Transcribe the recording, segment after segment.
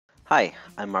Hi,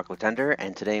 I'm Mark Latender,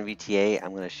 and today in VTA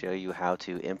I'm going to show you how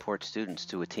to import students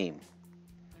to a team.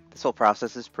 This whole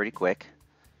process is pretty quick.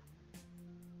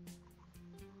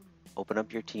 Open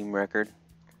up your team record,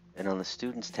 and on the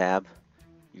Students tab,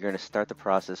 you're going to start the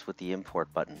process with the Import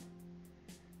button.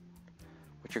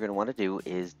 What you're going to want to do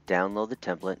is download the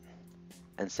template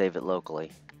and save it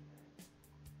locally.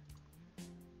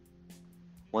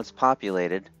 Once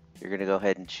populated, you're going to go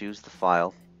ahead and choose the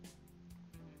file.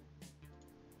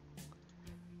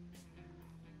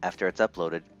 After it's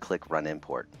uploaded, click Run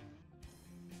Import.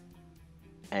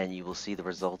 And you will see the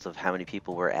results of how many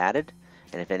people were added,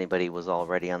 and if anybody was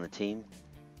already on the team,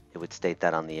 it would state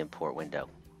that on the import window.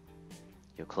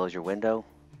 You'll close your window,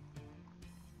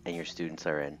 and your students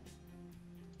are in.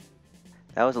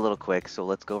 That was a little quick, so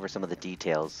let's go over some of the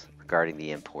details regarding the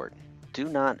import. Do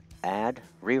not add,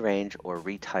 rearrange, or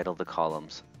retitle the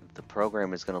columns. The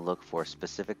program is going to look for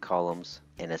specific columns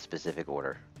in a specific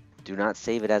order. Do not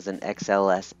save it as an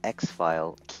XLSX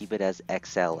file, keep it as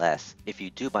XLS. If you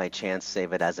do by chance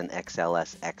save it as an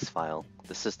XLSX file,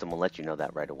 the system will let you know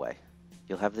that right away.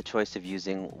 You'll have the choice of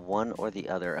using one or the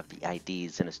other of the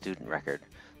IDs in a student record.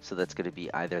 So that's going to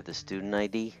be either the student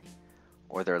ID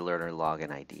or their learner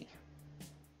login ID.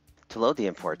 To load the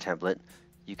import template,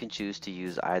 you can choose to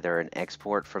use either an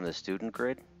export from the student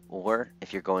grid, or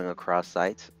if you're going across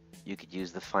sites, you could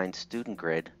use the Find Student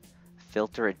grid,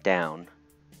 filter it down,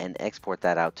 and export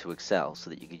that out to Excel so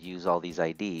that you could use all these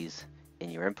IDs in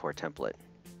your import template.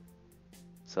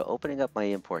 So opening up my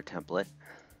import template,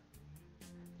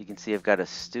 you can see I've got a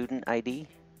student ID,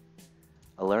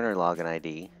 a learner login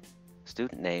ID,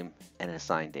 student name, and an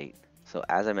assigned date. So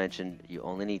as I mentioned, you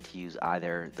only need to use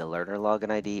either the learner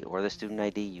login ID or the student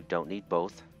ID. You don't need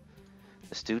both.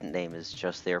 The student name is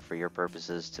just there for your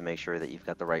purposes to make sure that you've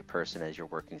got the right person as you're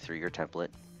working through your template.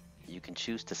 You can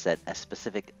choose to set a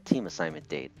specific team assignment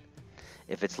date.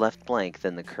 If it's left blank,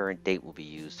 then the current date will be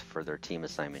used for their team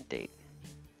assignment date.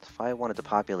 So if I wanted to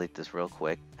populate this real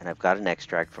quick, and I've got an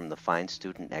extract from the Find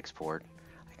Student export,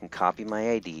 I can copy my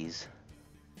IDs,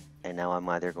 and now I'm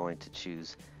either going to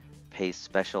choose Paste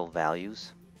Special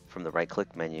Values from the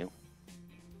right-click menu,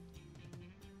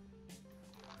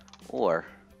 or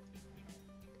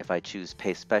if I choose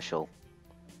Paste Special,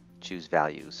 choose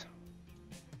Values.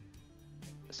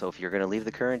 So if you're going to leave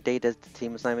the current date as the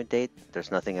team assignment date,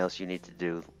 there's nothing else you need to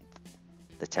do.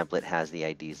 The template has the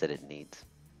IDs that it needs.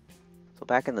 So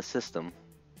back in the system,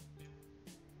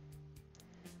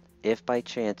 if by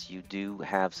chance you do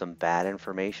have some bad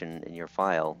information in your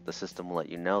file, the system will let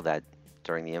you know that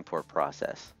during the import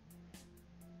process.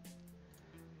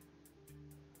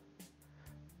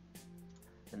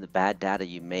 And the bad data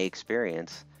you may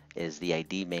experience is the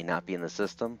ID may not be in the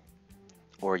system,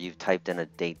 or you've typed in a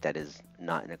date that is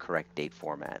not in a correct date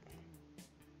format.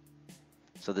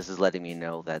 So this is letting me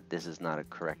know that this is not a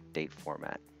correct date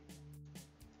format.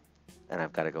 And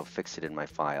I've got to go fix it in my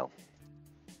file.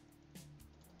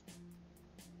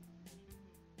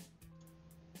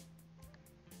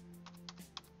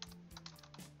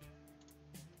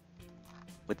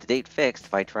 With the date fixed,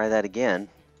 if I try that again,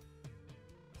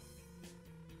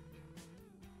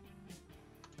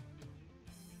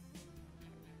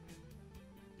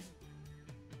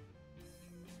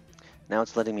 now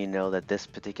it's letting me know that this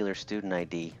particular student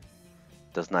ID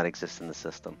does not exist in the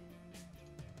system.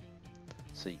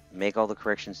 So you make all the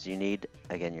corrections you need.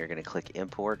 Again, you're going to click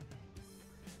Import.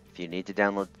 If you need to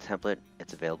download the template,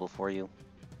 it's available for you.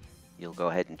 You'll go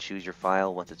ahead and choose your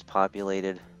file once it's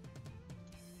populated.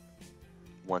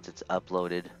 Once it's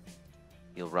uploaded,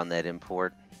 you'll run that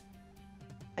import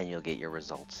and you'll get your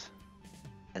results.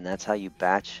 And that's how you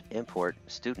batch import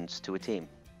students to a team.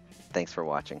 Thanks for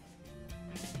watching.